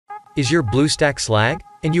Is your Bluestacks lag?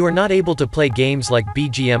 And you are not able to play games like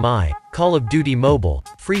Bgmi, Call of Duty Mobile,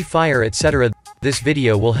 Free Fire etc. This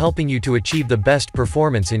video will helping you to achieve the best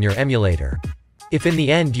performance in your emulator. If in the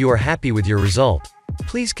end you are happy with your result,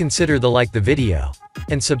 please consider the like the video,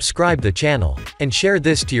 and subscribe the channel, and share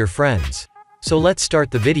this to your friends. So let's start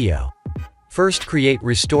the video. First, create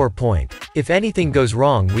restore point. If anything goes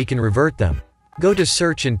wrong we can revert them. Go to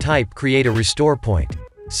search and type create a restore point.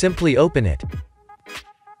 Simply open it.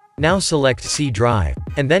 Now select C drive,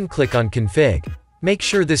 and then click on config. Make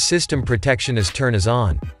sure this system protection is turned as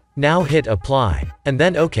on. Now hit apply, and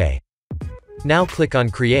then OK. Now click on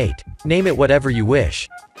create. Name it whatever you wish.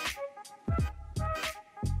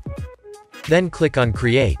 Then click on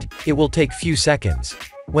create. It will take few seconds.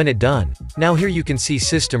 When it done, now here you can see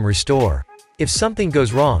system restore. If something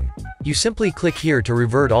goes wrong, you simply click here to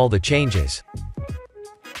revert all the changes.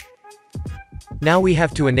 Now we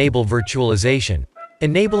have to enable virtualization.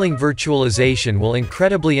 Enabling virtualization will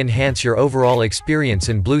incredibly enhance your overall experience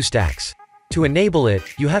in Bluestacks. To enable it,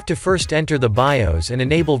 you have to first enter the BIOS and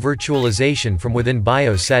enable virtualization from within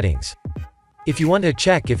BIOS settings. If you want to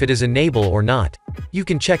check if it is enabled or not, you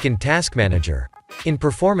can check in Task Manager. In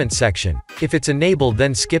Performance section, if it's enabled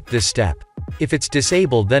then skip this step. If it's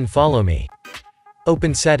disabled then follow me.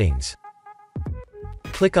 Open Settings.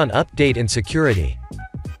 Click on Update and Security.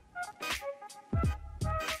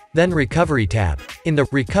 Then Recovery tab. In the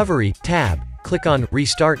Recovery tab, click on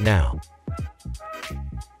Restart Now.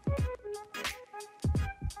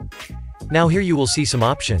 Now here you will see some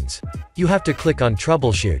options. You have to click on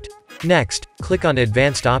Troubleshoot. Next, click on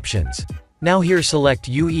Advanced Options. Now here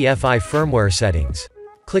select UEFI Firmware Settings.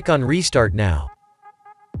 Click on Restart Now.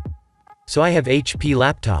 So I have HP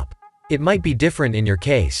laptop. It might be different in your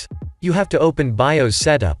case. You have to open BIOS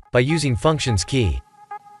Setup by using Functions key.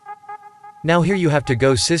 Now here you have to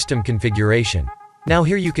go System Configuration. Now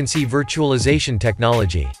here you can see Virtualization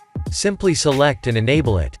Technology. Simply select and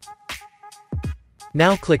enable it.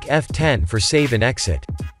 Now click F10 for save and exit.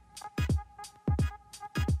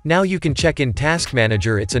 Now you can check in Task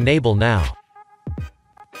Manager it's enabled now.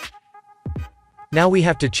 Now we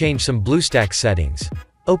have to change some Bluestacks settings.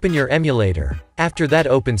 Open your emulator. After that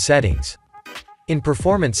open Settings. In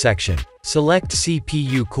Performance section, select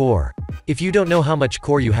CPU core. If you don't know how much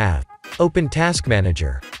core you have, open Task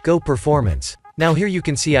Manager, go Performance. Now here you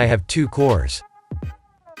can see I have 2 cores.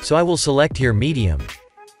 So I will select here Medium.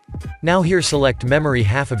 Now here select Memory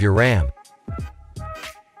half of your RAM.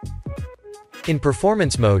 In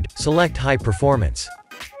Performance mode, select High Performance.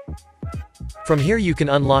 From here you can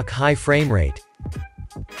unlock high frame rate.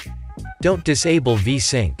 Don't disable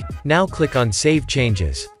VSync. Now click on Save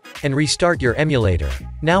Changes. And restart your emulator.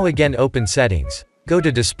 Now again open Settings. Go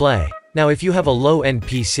to Display. Now if you have a low-end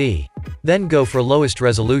PC, then go for lowest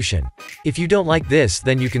resolution. If you don't like this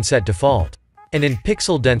then you can set default. And in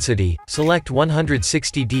Pixel Density, select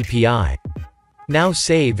 160 dpi. Now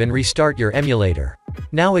save and restart your emulator.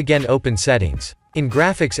 Now again open Settings. In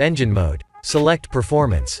Graphics Engine mode, select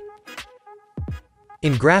Performance.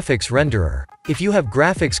 In Graphics Renderer, if you have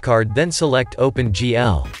graphics card then select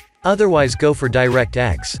OpenGL. Otherwise go for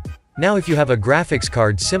DirectX. Now if you have a graphics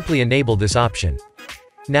card simply enable this option.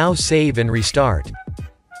 Now save and restart.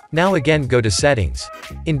 Now again go to Settings.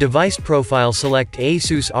 In Device Profile select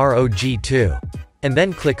Asus ROG 2. And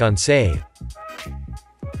then click on Save.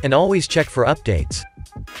 And always check for updates.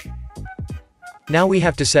 Now we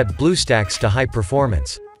have to set Bluestacks to high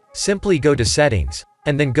performance. Simply go to Settings,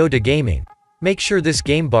 and then go to Gaming. Make sure this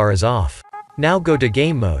game bar is off. Now go to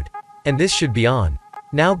Game Mode. And this should be on.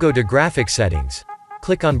 Now go to Graphics Settings.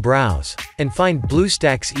 Click on Browse, and find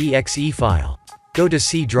Bluestacks exe file. Go to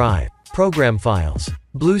C drive, Program Files,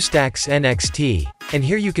 Bluestacks NXT, and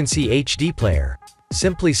here you can see HD Player.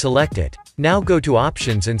 Simply select it. Now go to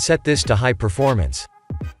Options and set this to high performance.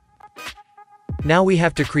 Now we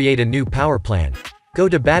have to create a new power plan. Go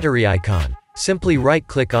to battery icon, simply right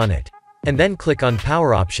click on it. And then click on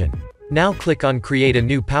Power option. Now click on Create a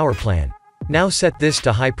new power plan. Now set this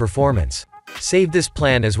to high performance. Save this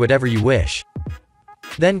plan as whatever you wish.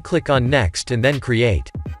 Then click on Next and then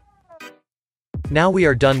Create. Now we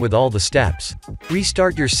are done with all the steps.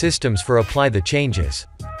 Restart your systems for apply the changes.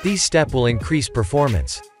 These steps will increase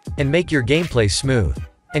performance and make your gameplay smooth.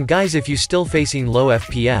 And guys, if you still facing low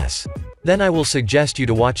FPS, then I will suggest you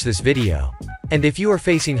to watch this video. And if you are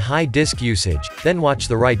facing high disk usage, then watch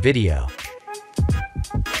the right video.